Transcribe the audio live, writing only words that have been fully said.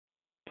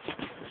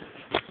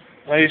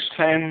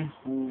icetitan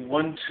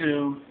 1,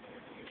 2,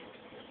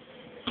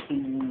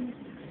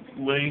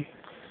 3.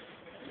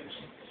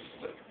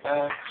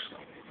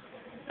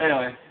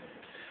 Anyway,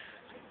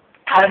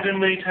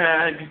 Bleach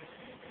Tag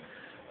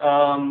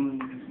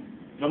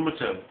number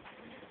 2.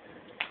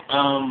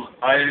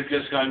 I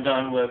just got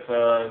done with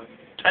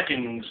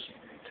Tekken's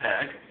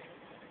tag.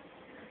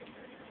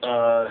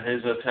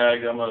 His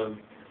tag, I'm a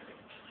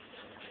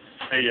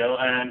video,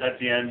 and at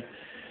the end,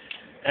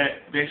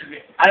 basically,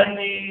 I'm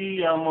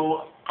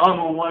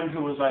the one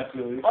who was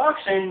actually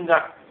boxing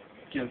got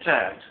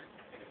tagged.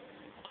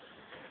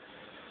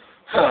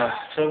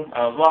 So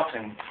I was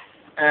boxing,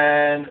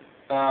 and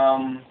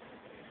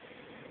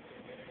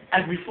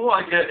before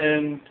I get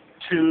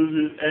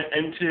into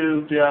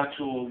the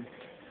actual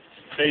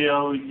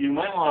video, you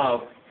might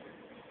want to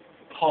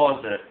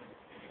pause it.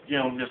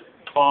 Just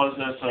pause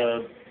this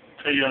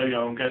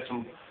video. Get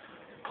some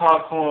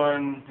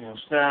popcorn,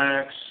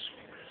 snacks,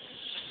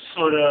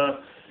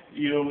 soda.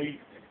 You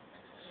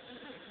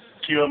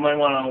might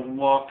want to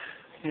walk,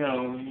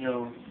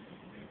 your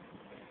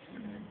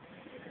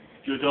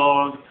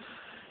dog,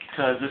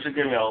 because this is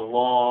going to be a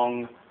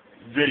long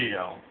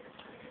video.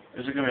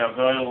 This is going to be a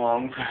very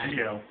long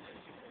video.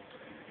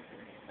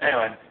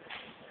 Anyway.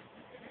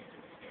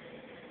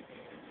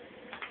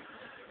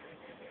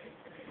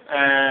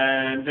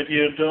 And if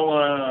you don't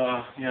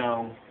want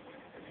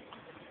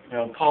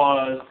to,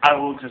 pause, I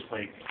will just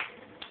wait.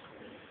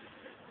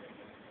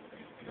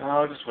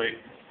 I'll just wait.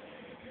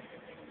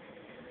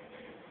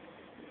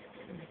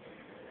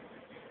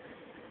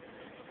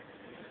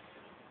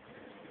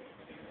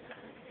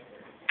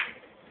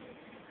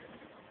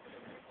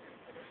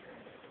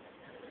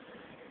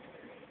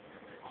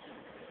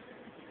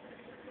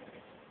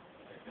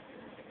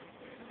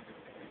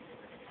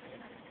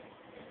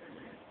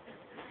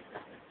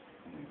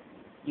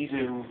 Need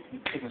to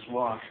take this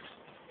washed.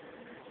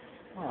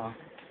 Oh.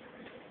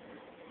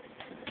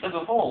 There's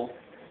a hole.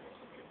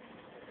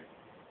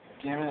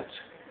 Damn it.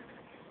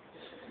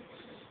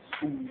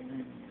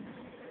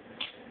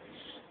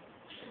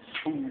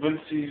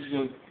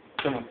 Lindsay's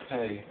gonna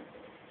pay.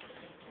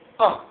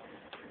 Oh.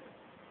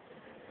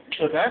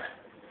 Okay.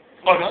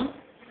 All done?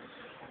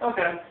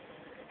 Okay.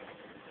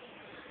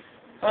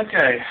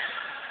 Okay.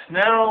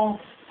 Now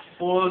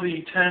for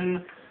the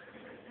 10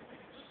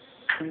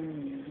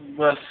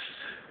 less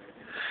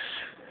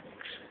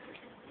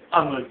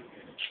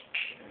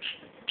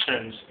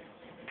chins.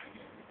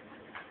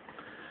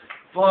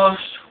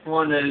 First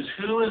one is,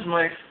 who is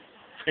my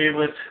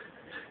favorite,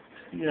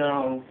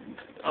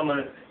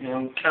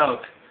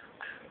 calc.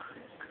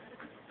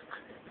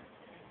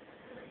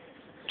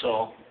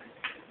 So,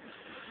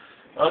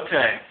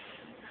 okay.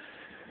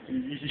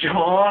 You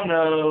all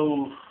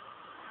know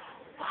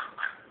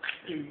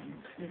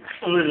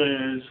who it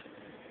is.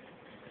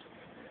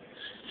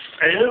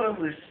 Say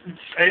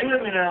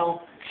let me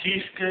know.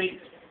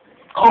 Cheesecake.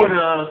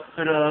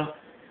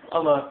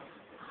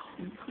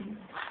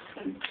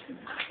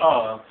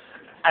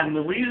 And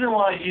the reason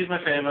why he's my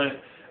favorite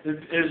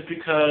is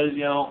because,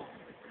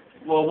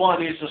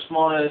 one, he's the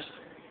smartest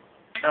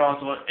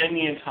character in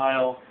the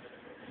entire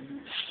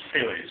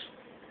series.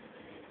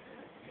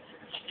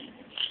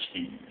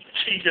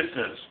 He just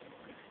is.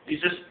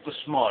 He's just the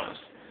smartest.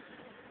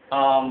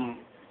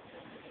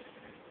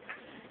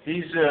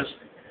 He's just,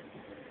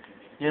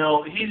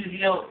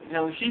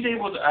 he's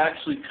able to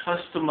actually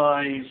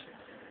customize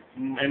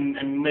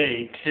and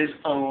make his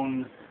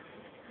own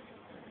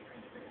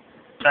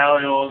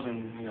barriers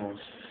and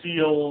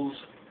seals,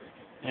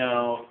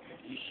 and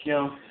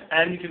you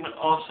can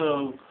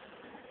also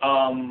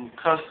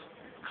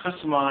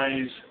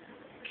customize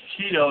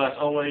keto that's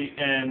only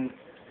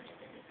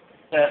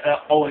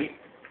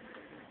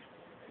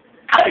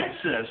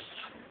exists,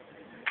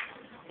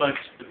 but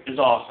is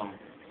awesome.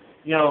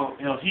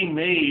 He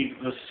made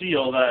the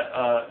seal that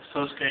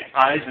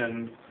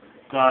Aizen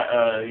got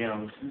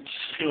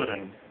sealed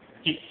in.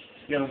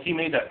 He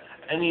made that,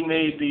 and he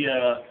made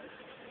the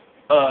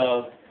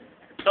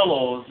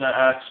pillows that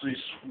actually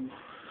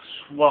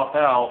swap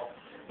out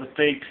the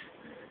fake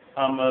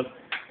icetitan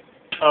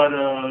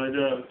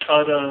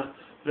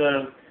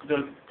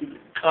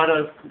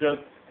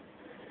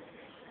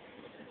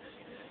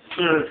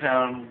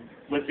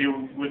with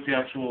the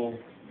actual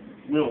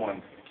real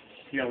one.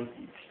 He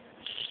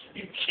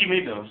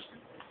made those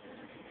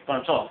by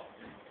himself.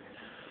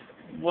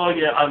 Well,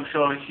 yeah, I'm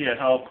sure he had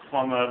help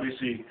from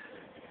obviously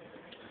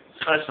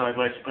Side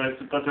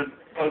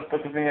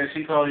but the thing is,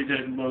 he probably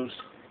did most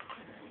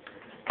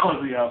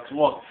of the actual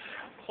work.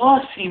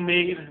 Plus, he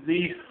made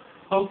the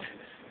hook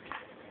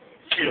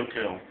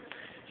kill.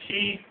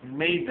 He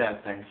made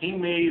that thing. He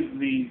made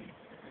the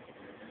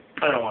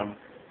other one.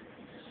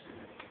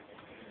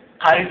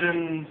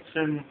 Aizen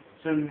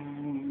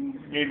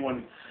made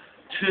one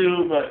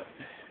too,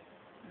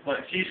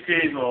 but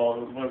Cheesecake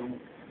was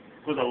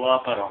a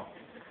lot better.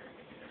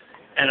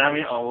 And I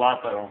mean a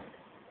lot better.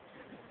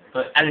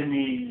 But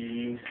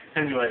anyway,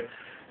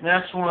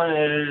 next one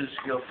is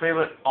your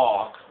favorite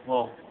arc.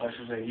 Well, I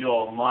should say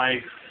my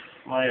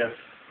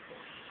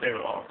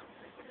favorite arc.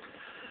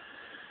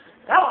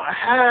 Now I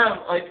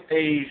have like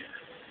a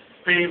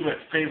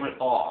favorite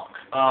arc.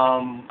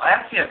 I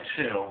actually have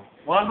two.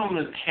 One of them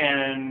is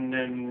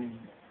canon,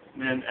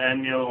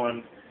 and the other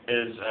one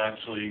is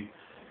actually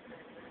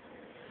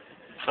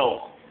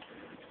solo.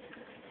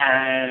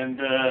 And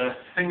the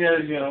thing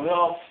is, there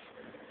are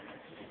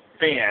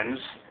fans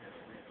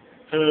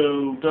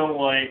who don't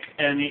like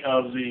any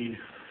of the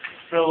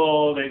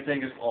filler. They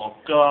think it's all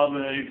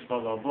garbage, blah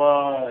blah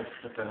blah.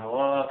 Shut the hell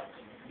up.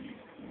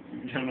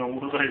 You don't know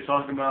what they're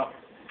talking about.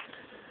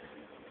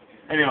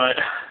 Anyway,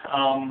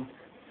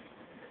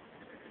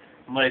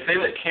 my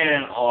favorite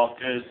canon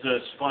arc is the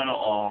Spinal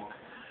arc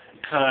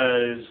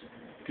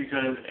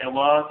because a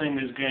lot of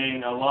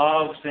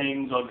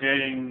things are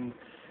getting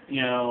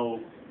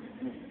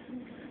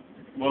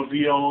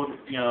revealed.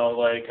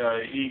 Like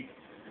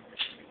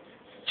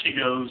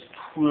Ichigo's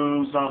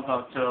true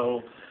Zanpakuto,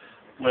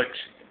 which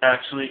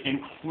actually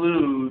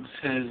includes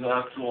his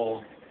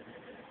actual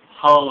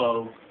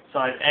hollow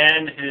side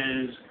and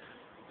his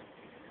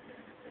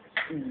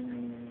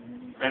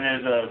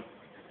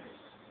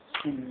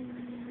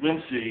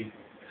Vinci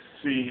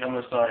on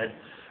the side,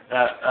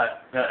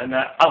 and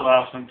that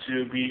allows him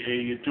to be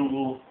a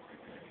dual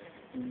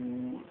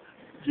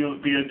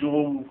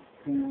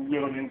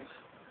wielding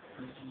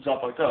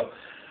Zanpakuto.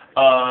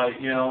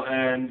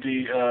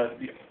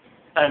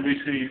 And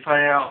basically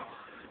find out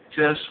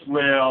just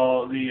where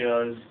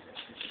the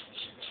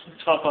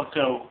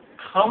Zanpakuto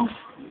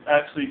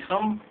actually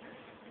come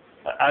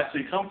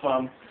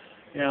from,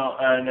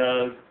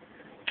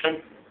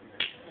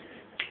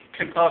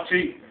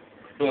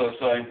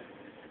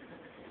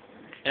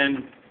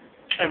 and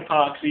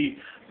Kenpachi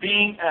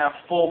being at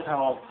full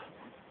power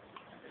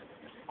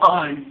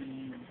on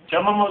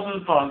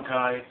Yamamoto's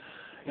Bankai,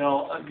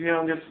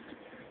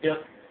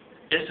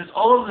 it's just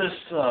all of this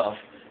stuff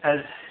has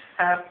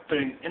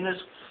happened in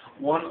this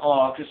one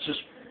arc. It's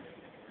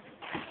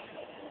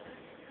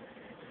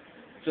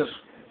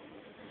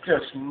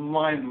just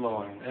mind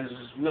blowing. It's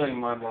just really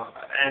mind blowing,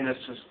 and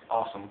it's just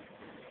awesome.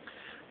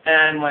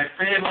 And my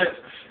favorite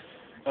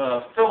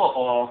filler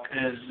arc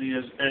is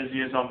the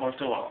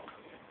Zanpakuto arc.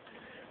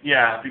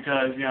 Yeah,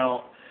 because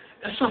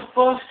it's the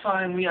first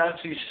time we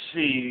actually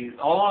see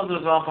all of the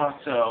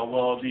Zanpakuto,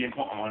 well, the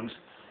important ones,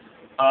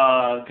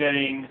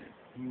 getting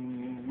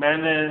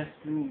manifested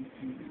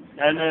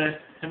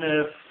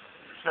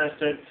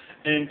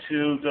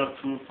into the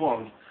true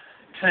form.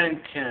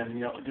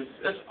 Tenken,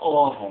 it's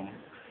all of them,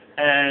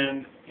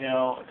 and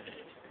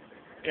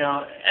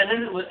and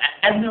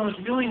it was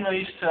really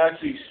nice to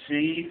actually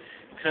see,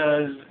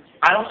 because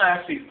I don't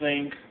actually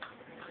think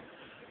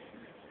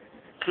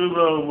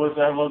Kubo was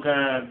ever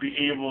gonna be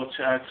able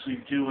to actually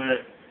do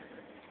it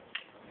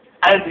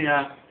as the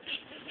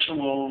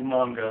actual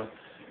manga,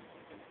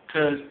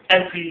 because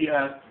if he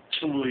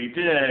actually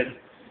did,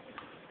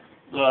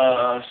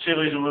 the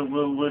series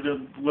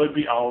would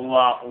be a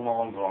lot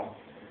longer,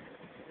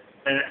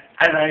 and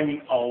I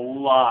mean a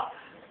lot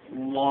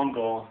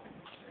longer.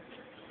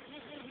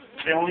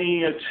 The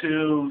only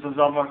two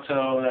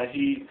Zanpakuto that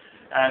he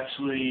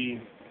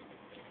actually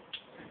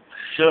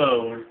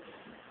showed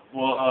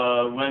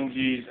were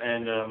Renji's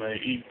and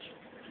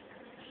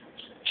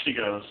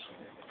Ichigo's.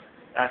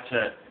 That's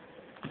it.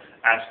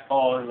 That's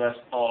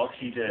all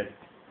he did.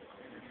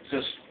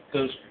 Just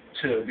those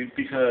two,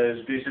 because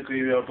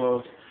basically they're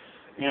both,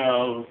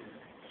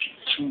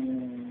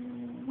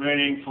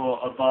 waiting for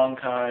a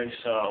Bankai,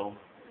 so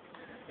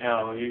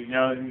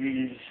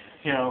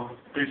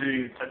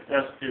basically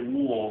that's a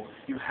rule.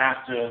 You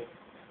have to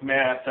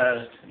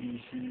manifest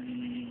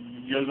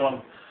your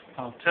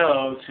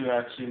Zanpakuto to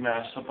actually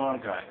master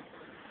Bankai.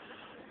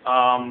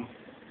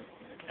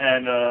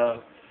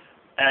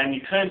 And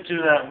you couldn't do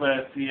that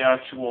with the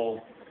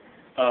actual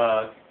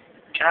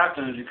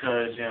captains,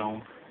 because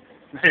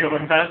they were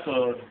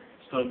mastered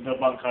the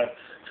Bankai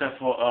except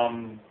for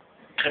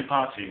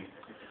Kenpachi.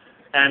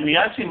 And we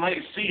actually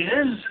might see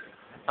his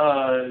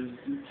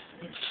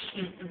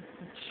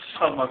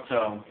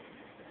Zanpakuto.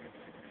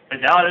 I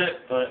doubt it,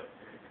 but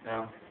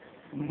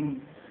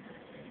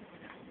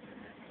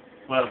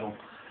whatever.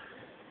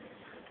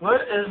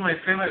 What is my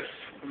favorite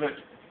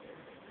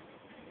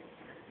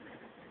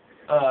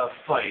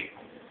fight?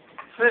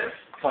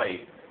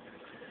 Fight.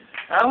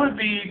 That would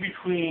be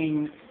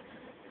between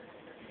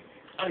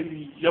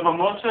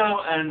Yamamoto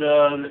and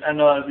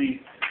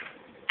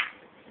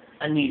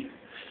the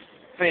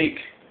fake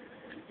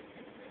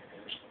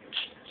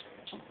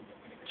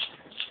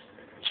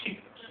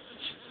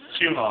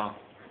Juha.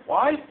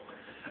 Why?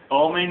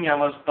 Omen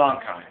Yama's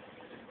Bankai.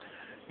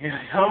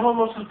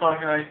 Yamamoto's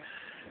Bankai,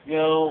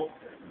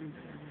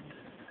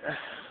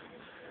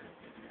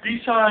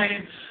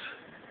 besides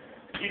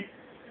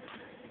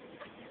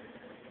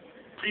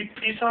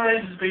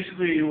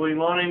basically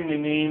relearning the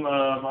name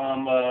of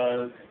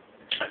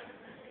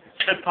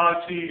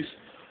Kenpachi's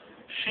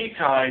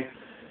Shikai,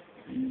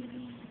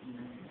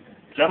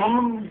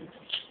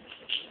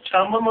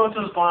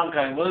 Yamamoto's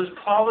Bankai was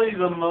probably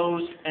the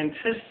most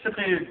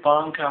anticipated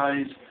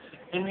Bankais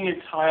in the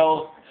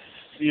entire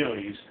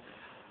series.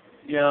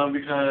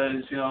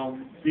 because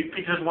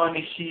because when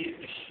he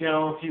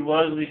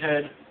was the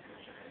head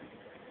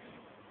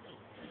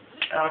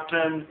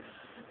captain,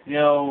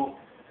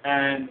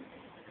 and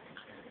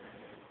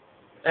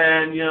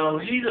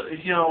he's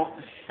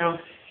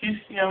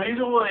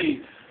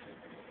really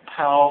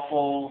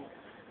powerful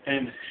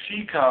in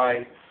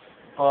Shikai,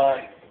 but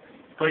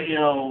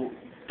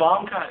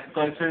Bankai,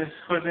 but since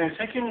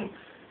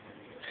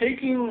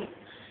taking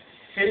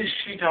his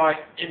Shikai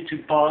into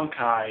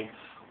Bankai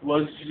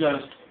was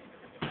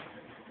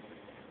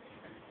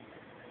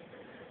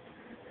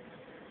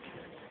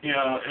it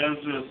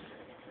was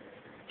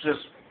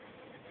just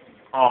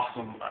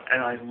awesome,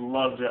 and I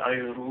loved it.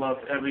 I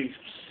loved every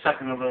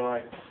second of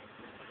it.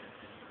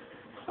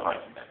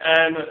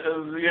 And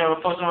the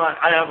first time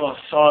I ever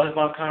saw it, I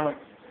kind of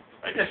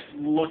I just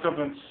looked up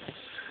and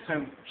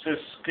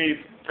just gave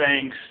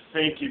thanks.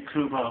 Thank you,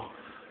 Kubo.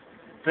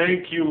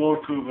 Thank you,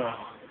 Lord Kubo.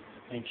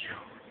 Thank you.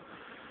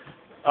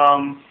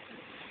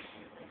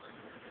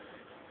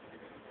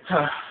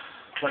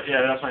 But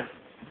yeah, that's my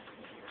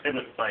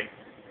favorite fight.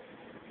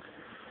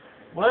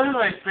 One of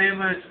my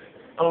favorite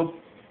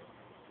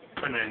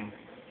opening.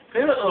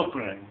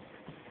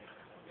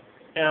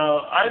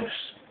 I've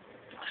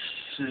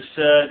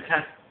said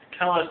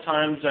countless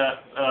times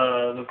that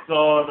the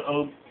third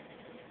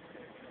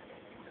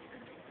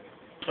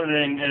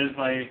opening is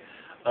my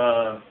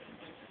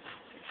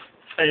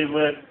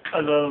favorite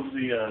because of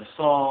the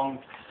song,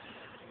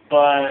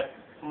 but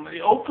the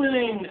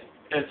opening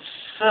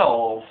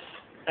itself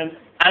and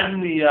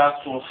the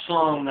actual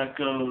song that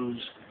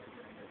goes,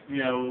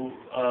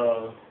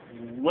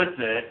 with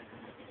it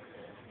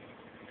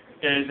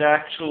is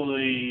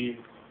actually,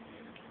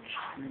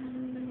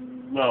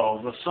 well,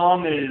 the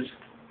song is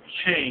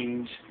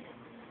changed,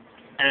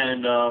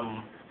 and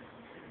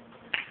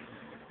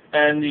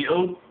the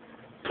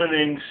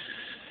opening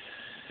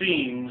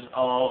scenes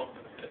are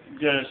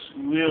just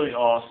really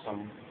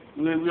awesome,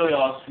 really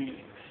awesome.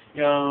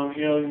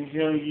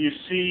 You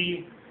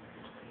see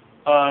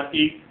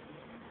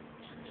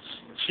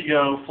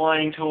Ichigo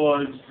flying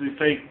towards the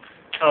fake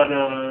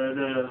cutter,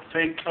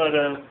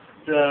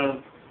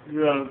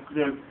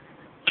 the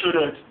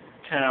Kuta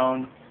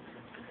town,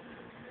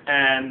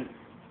 and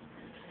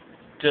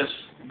just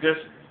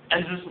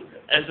as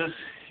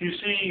you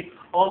see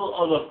all the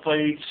other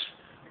fights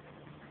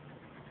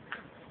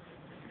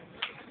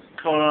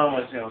going on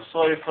with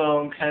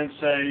Soifone,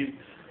 Kensei,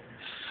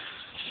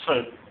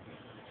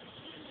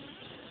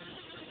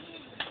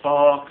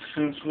 Bach,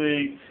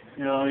 Sunsui,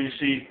 you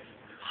see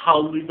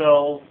Holly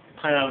Bell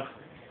kind of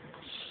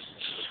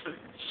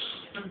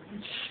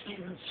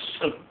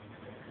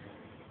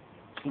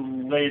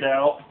laid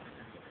out.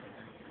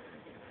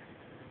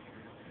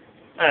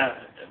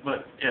 But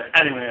yeah,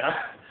 anyway,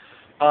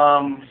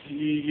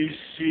 you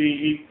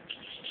see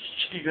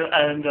Ichigo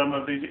and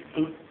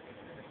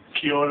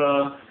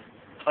Kyoto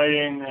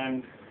fighting,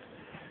 and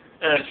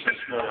it's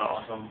just really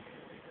awesome.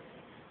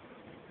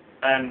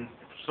 And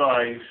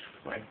sorry,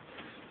 my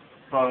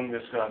phone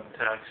just got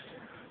text.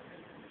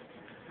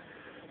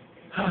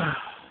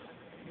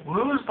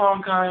 Whose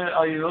Bankai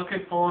are you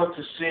looking forward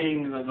to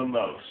seeing the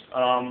most?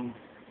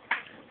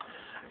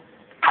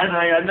 And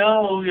I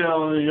know,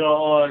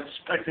 you're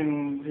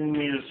expecting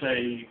me to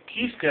say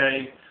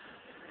Kisuke.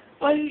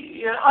 Well,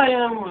 yeah, I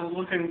am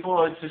looking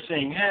forward to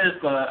seeing his,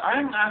 but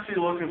I'm actually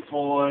looking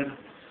forward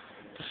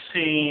to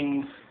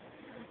seeing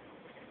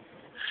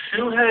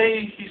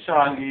Shuhei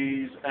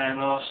Hisagi's and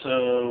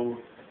also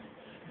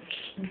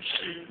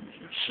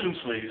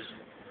Shunsui's.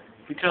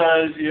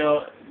 Because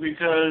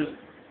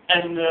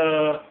in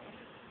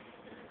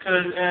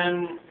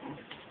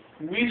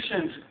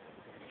recent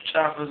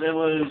chapters it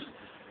was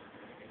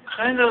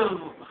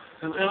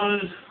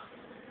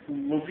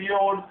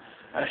revealed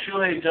that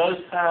Shuhei does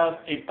have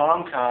a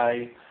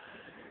Bankai,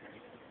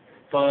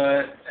 I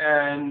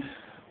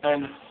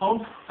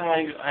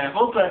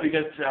hope that we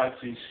get to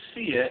actually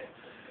see it,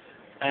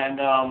 and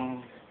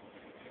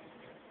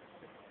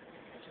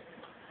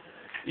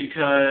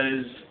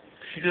because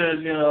his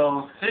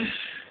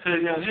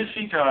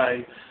Shikai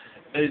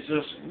is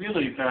just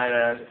really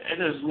badass. It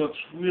just looks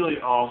really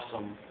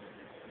awesome.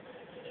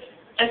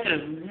 It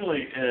just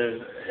really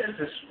is. It's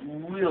just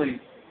really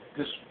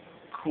just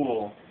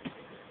cool.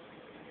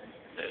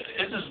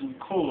 It's just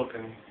cool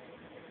looking.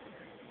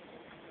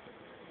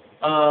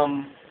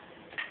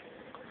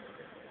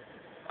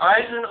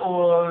 Aizen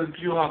or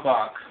Juha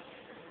Bach?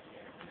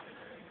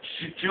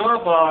 Juha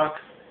Bach,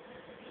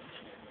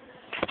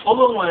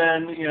 although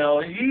when,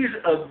 he's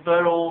a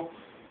better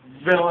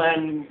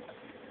villain,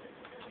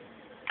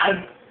 and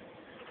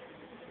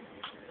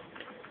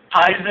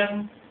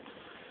Aizen,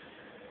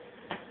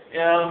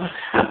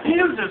 he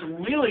was just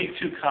really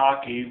too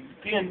cocky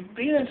the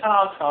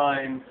entire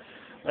time,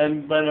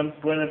 and when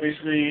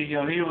basically,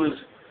 he was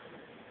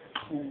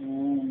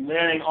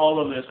planning all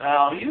of this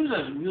out, he was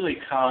just really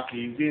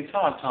cocky the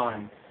entire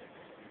time.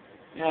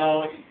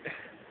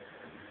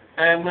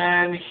 And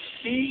when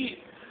he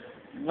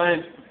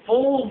went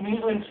full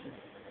mutant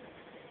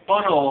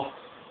huddle,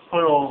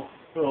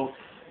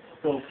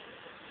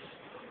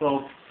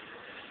 will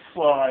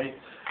fly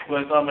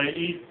with my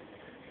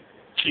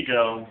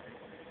Ichigo.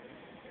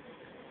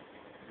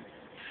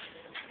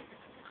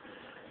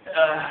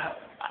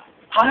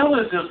 I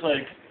was just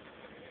like,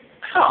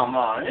 come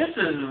on, this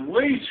is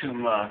way too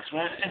much,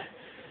 man.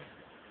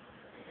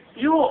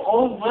 You were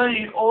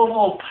already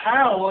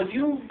overpowered.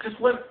 You just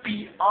went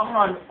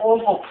beyond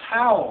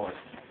overpowered.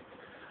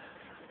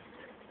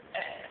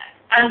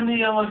 And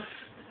Aizen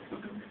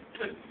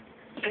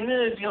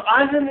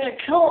didn't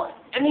kill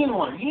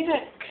anyone. He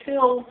didn't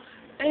kill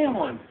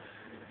anyone.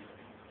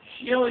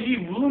 He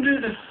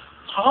wounded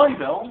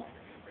Haribel.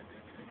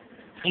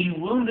 He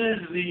wounded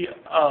the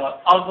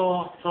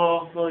other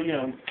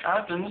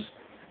captains.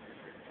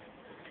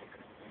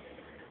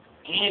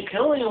 He didn't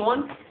kill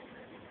anyone.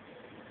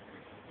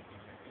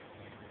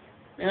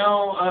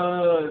 No,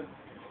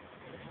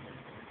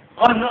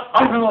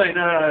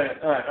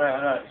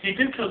 he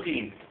did kill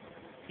Dean.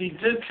 He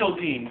did kill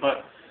Dean,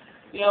 but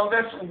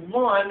that's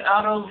one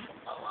out of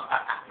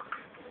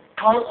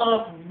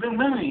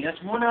many.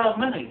 That's one out of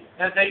many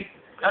that they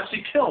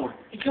actually killed.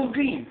 He killed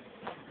Dean.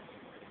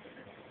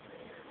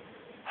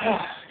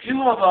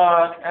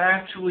 Juha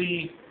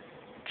actually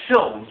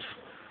kills.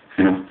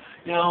 He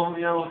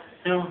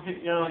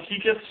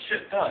gets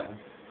shit done.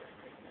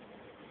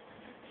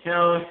 He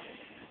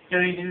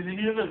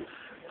doesn't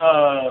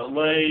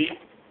lay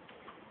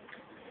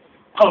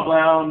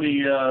around the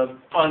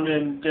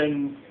abundant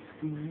and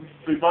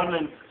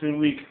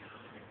weak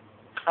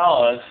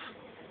Alice.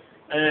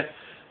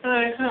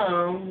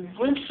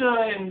 When should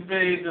I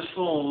invade the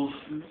Souls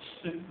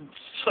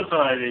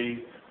Society?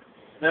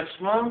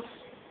 Next month?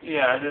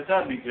 Yeah,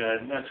 that'd be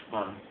good. Next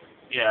month.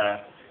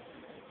 Yeah.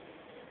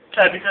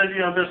 Yeah, because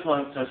this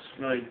month's just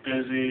really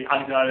busy.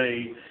 I got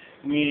a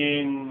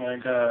meeting. I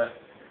got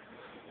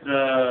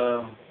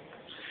to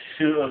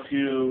shoot a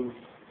few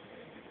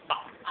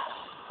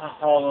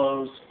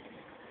hollows.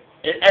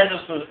 It's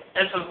just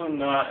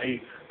not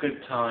a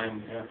good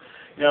time.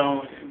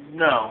 No.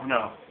 I'll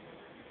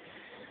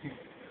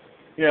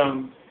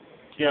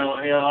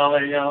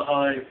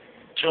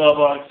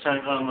Juha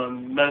send a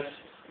messages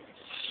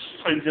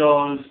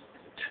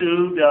to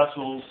the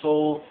actual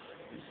Soul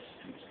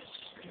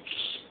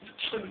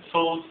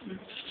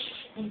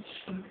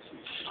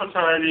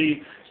Society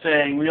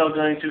saying we are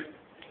going to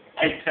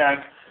attack.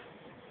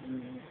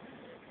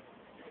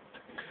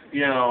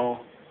 We are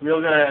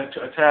going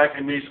to attack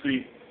in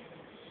basically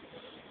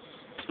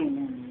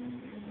 2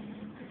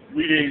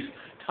 days'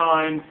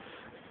 time,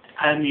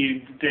 and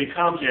they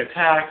come, they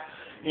attack.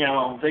 They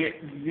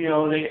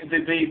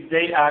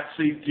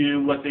actually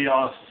do what they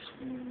are.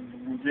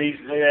 They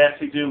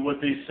actually do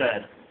what they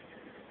said.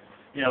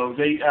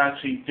 They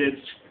actually did.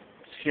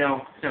 He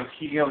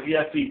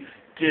actually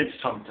did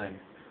something.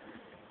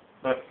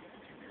 But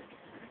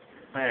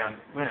man,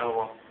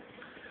 well.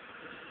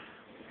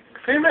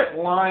 Favorite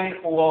line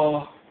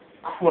or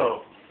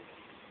quote?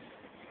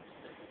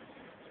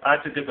 I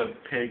have to dip a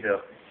pig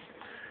up.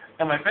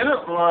 And my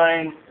favorite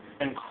line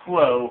and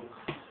quote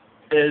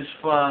is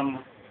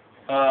from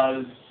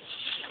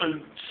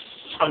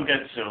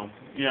Sangetsu.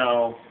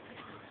 The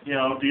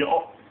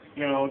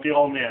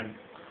old man.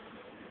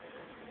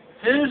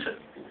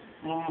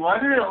 My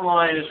favorite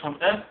line is from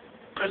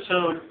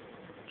episode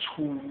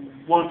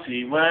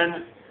 20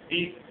 when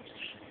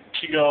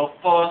Ichigo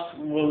first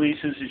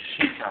releases his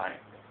Shikai.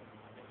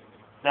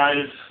 Now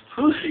his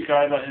true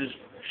Shikai, but his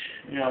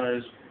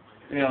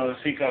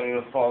Shikai,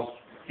 the false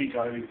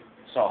Shikai we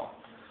saw.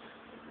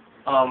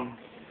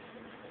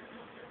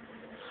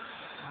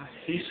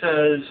 He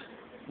says,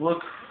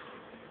 look.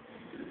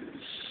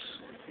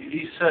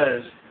 He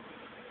says,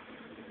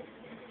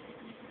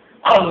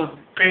 I'll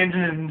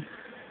abandon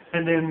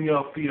and in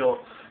your field,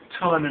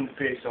 turn and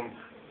face them.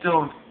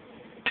 Don't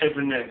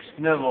ever next,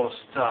 never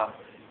stop.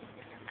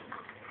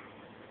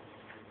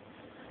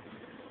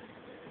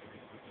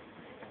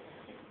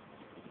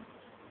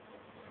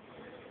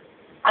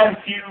 And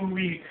if you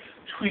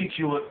retweet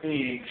your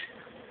age,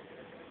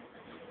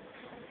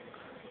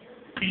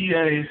 be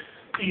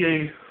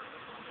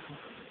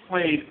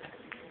afraid.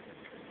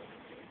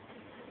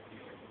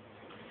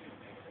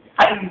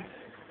 And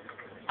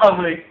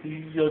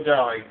you'll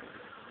die.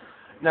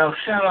 Now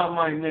shout out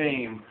my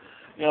name.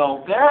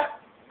 That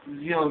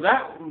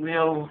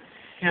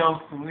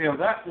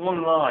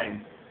one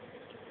line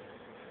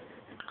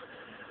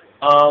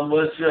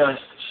was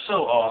just so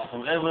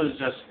awesome. It was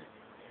just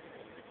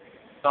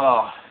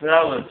that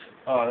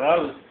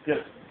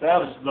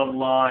was the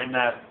line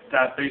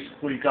that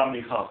basically got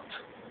me hooked.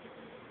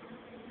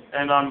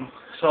 And I'm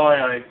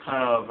sorry I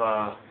kind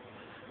of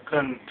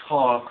couldn't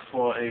talk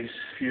for a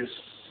few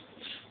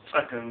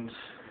seconds.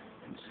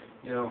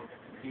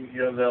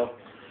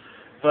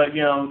 But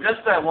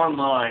just that one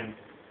line,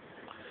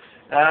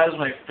 that is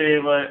my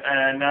favorite,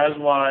 and that is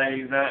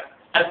why that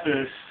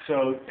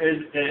episode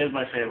is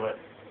my favorite.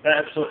 That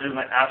episode is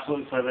my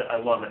absolute favorite. I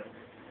love it.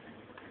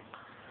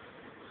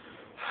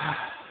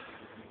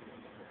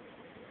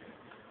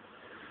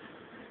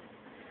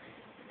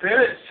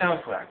 Favorite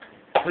soundtrack.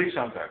 Please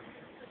soundtrack.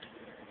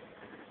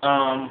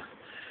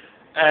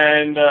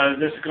 And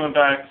this is going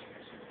back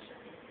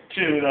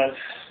to that.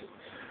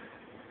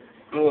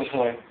 Oh,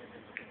 sorry.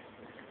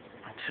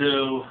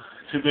 To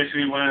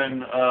basically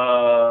when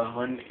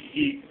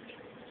he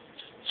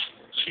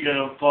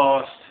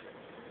first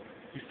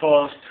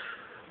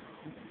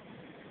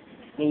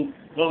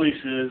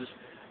releases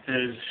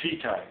his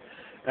sheet tag.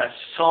 That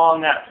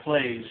song that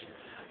plays,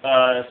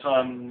 it's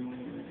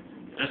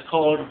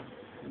called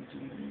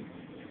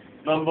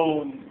number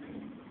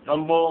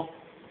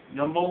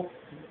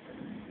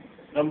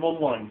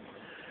one,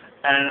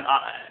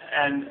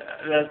 and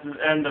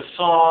the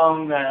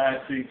song that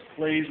actually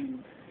plays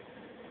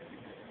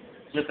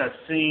with that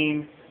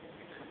scene,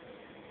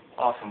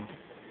 awesome.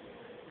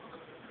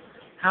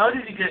 How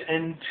did you get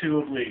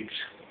into Bleach?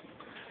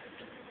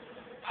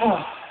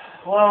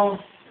 Well,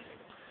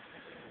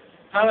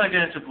 how did I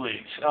get into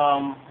Bleach?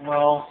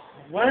 Well,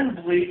 when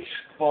Bleach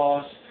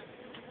first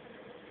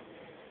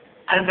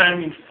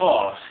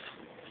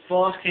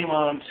came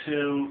on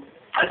to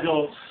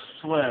Adult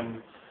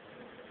Swim,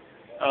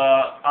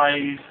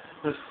 I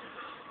was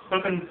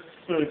flipping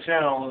through the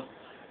channel.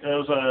 It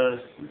was a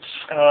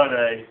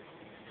Saturday,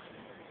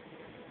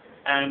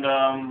 and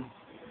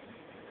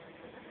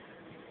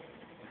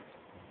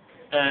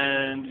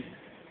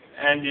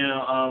you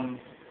know,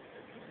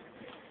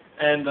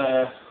 and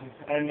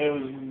it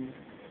was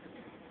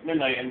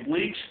midnight, and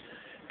Bleach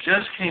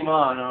just came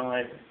on, and I'm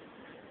like,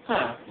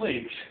 huh,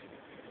 Bleach.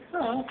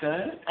 Oh,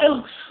 okay. It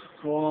looks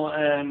cool,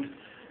 and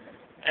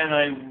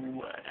I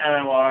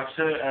watched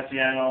it at the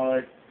end. I was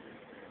like,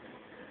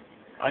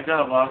 I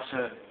gotta watch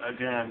it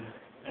again,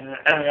 and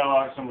I gotta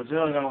watch number 2,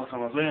 I gotta watch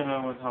number 3, I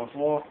gotta watch number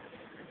 4.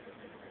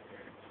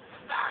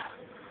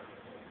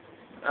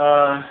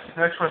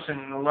 Next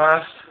question, the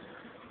last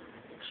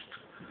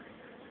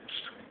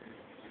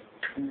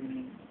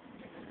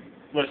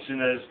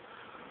question is,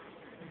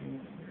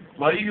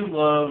 why do you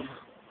love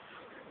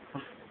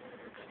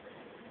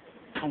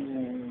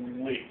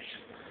Bleach?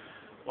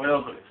 Why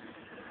love it?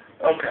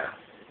 Okay,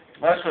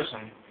 last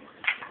question.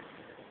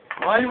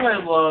 Why do I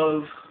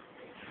love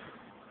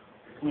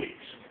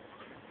Bleach?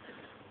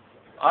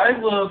 I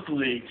love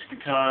Bleach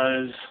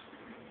because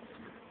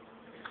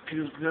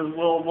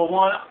well,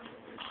 one,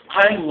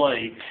 I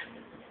like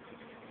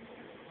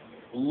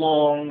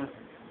long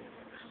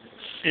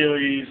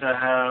series that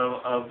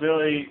have a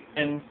very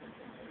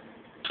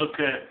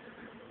intricate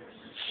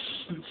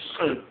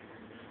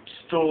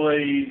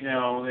story. You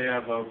know, they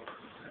have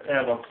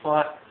a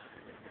plot.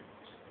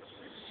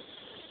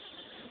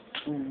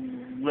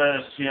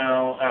 Whereas, you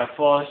know, at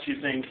first you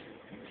think,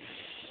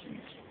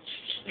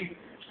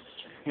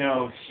 you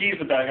know, he's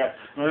the bad guy.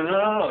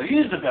 No,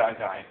 he's the bad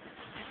guy.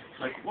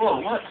 Like, whoa,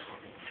 what?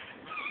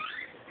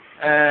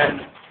 And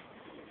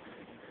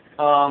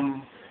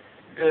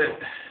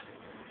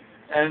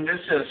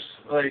it's just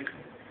like,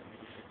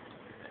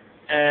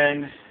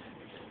 and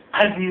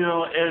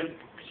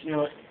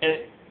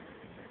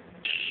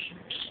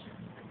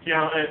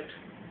it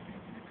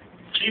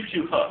keeps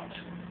you hooked.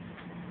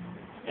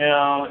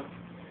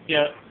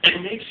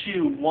 It makes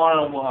you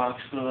want to watch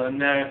for the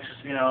next,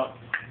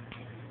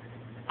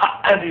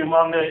 every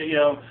manga,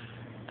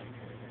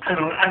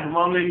 every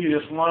manga you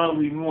just want to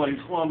read more, you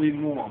just want to read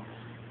more.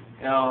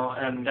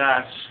 And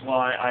that's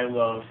why I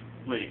love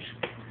Bleach.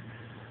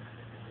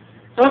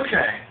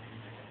 Okay,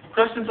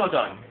 questions are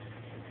done.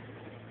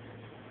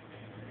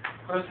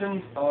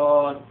 Questions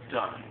are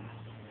done.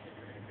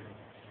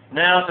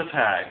 Now the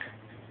tag.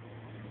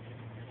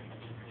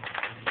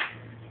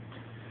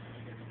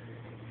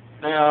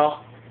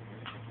 Now,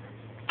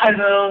 I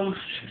know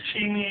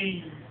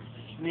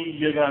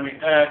you got me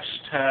X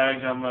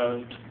tag. I'm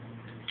a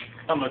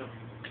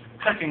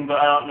pecking, but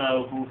I don't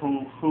know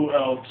who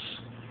else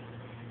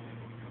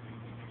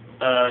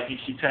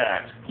he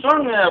tagged. So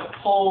I'm gonna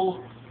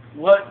pull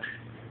what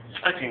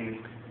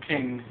pecking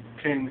king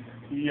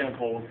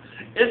pull.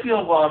 If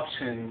you're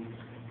watching,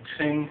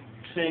 I'm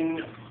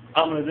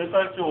gonna do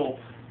that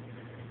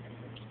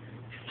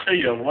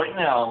video right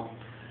now.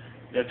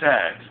 The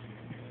tags.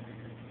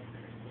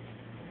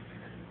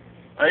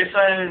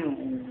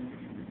 Aizen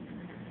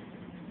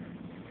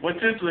 1,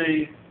 2,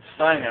 3,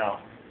 sign out.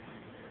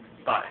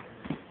 Bye.